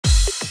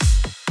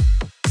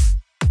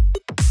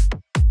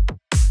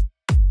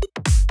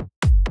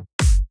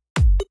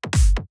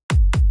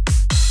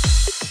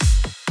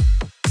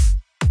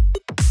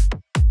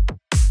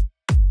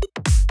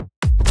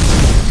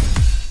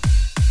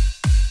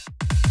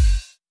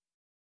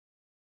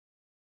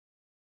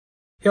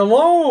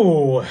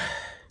Hello!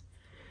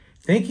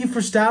 Thank you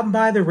for stopping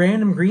by the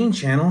Random Green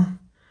channel.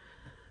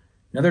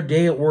 Another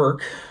day at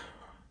work.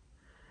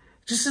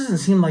 It just doesn't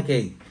seem like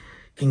I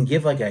can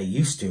give like I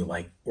used to,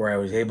 like where I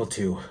was able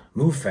to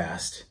move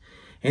fast.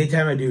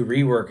 Anytime I do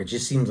rework, it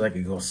just seems like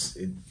I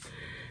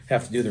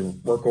have to do the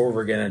work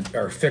over again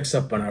or fix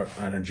up on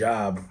a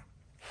job.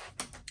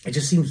 It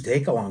just seems to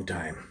take a long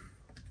time.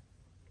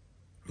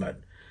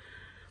 But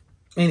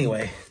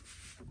anyway,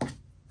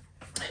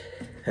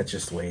 that's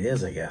just the way it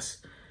is, I guess.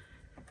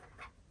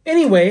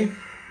 Anyway,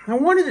 I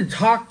wanted to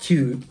talk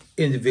to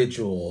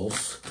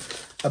individuals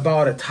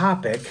about a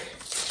topic.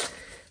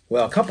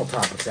 Well, a couple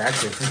topics,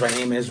 actually, since my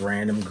name is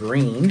Random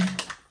Green.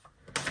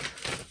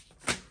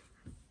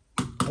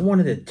 I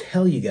wanted to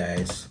tell you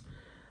guys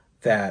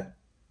that,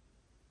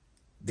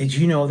 did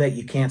you know that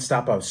you can't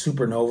stop a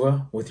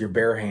supernova with your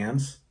bare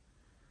hands?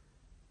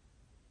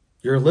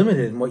 You're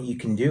limited in what you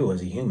can do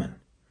as a human.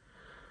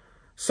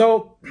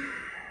 So,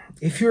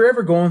 if you're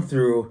ever going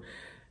through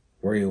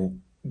where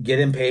you get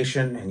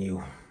impatient and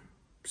you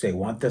say,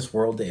 want this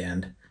world to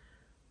end,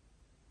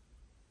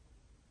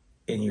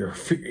 and you're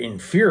in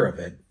fear of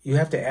it, you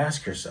have to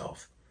ask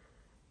yourself,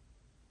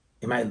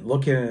 am I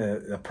looking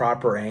at the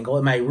proper angle?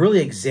 Am I really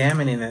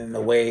examining it in the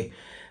way,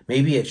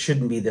 maybe it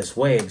shouldn't be this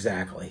way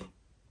exactly?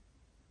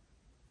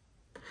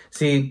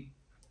 See,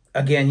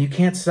 again, you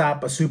can't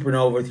stop a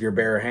supernova with your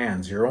bare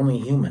hands. You're only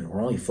human.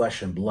 We're only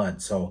flesh and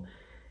blood. So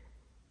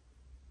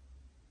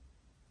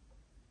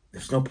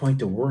there's no point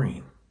to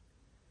worrying.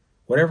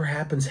 Whatever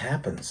happens,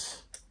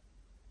 happens.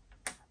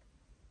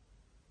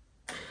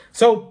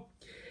 So,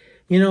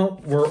 you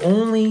know, we're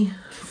only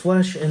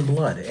flesh and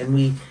blood, and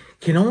we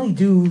can only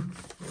do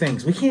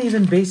things. We can't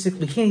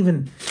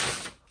even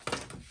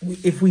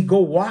if we go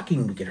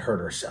walking, we could hurt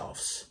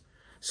ourselves.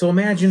 So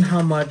imagine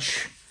how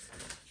much,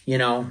 you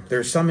know,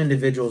 there's some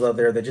individuals out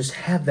there that just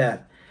have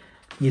that,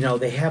 you know,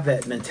 they have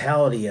that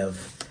mentality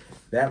of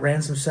that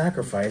ransom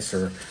sacrifice,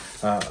 or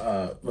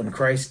when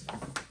Christ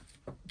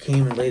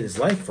came and laid his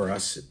life for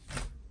us,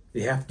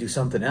 you have to do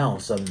something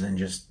else other than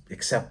just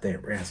accept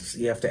that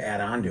ransom. You have to add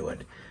on to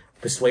it.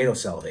 Persuado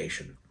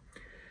salvation.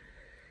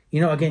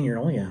 You know, again, you're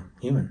only a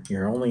human.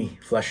 You're only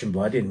flesh and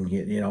blood, and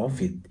you know,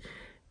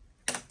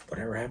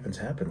 whatever happens,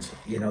 happens.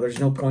 You know, there's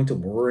no point to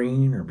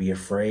worrying or be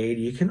afraid.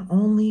 You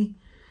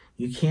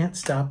can't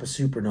stop a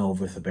supernova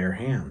with the bare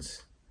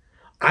hands.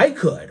 I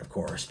could, of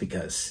course,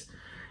 because,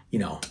 you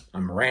know,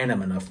 I'm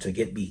random enough to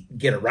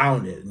get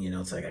around it. And, you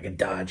know, it's like I could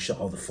dodge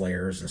all the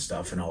flares and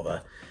stuff and all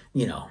the,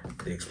 you know,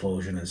 the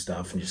explosion and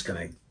stuff, and just kind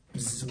of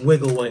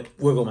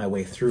wiggle my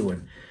way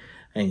through.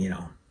 And you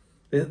know,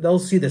 they'll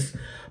see this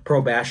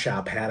Pro Bass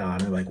Shop hat on.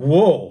 They're like,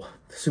 whoa,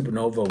 the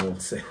supernova will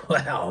say,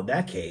 well, in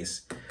that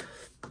case,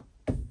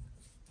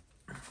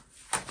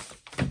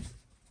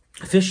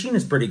 fishing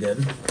is pretty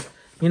good.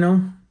 You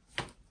know,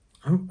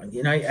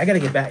 I got to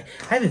get back.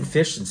 I haven't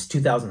fished since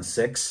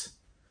 2006.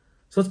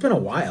 So it's been a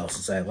while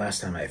since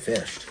last time I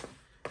fished.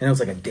 And it was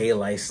like a day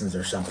license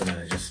or something, and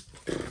I just...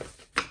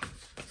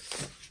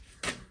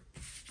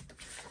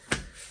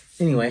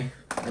 Anyway,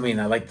 I mean,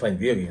 I like playing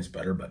video games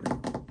better, but...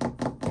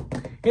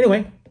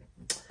 Anyway,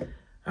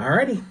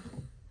 alrighty.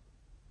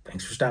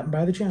 Thanks for stopping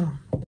by the channel.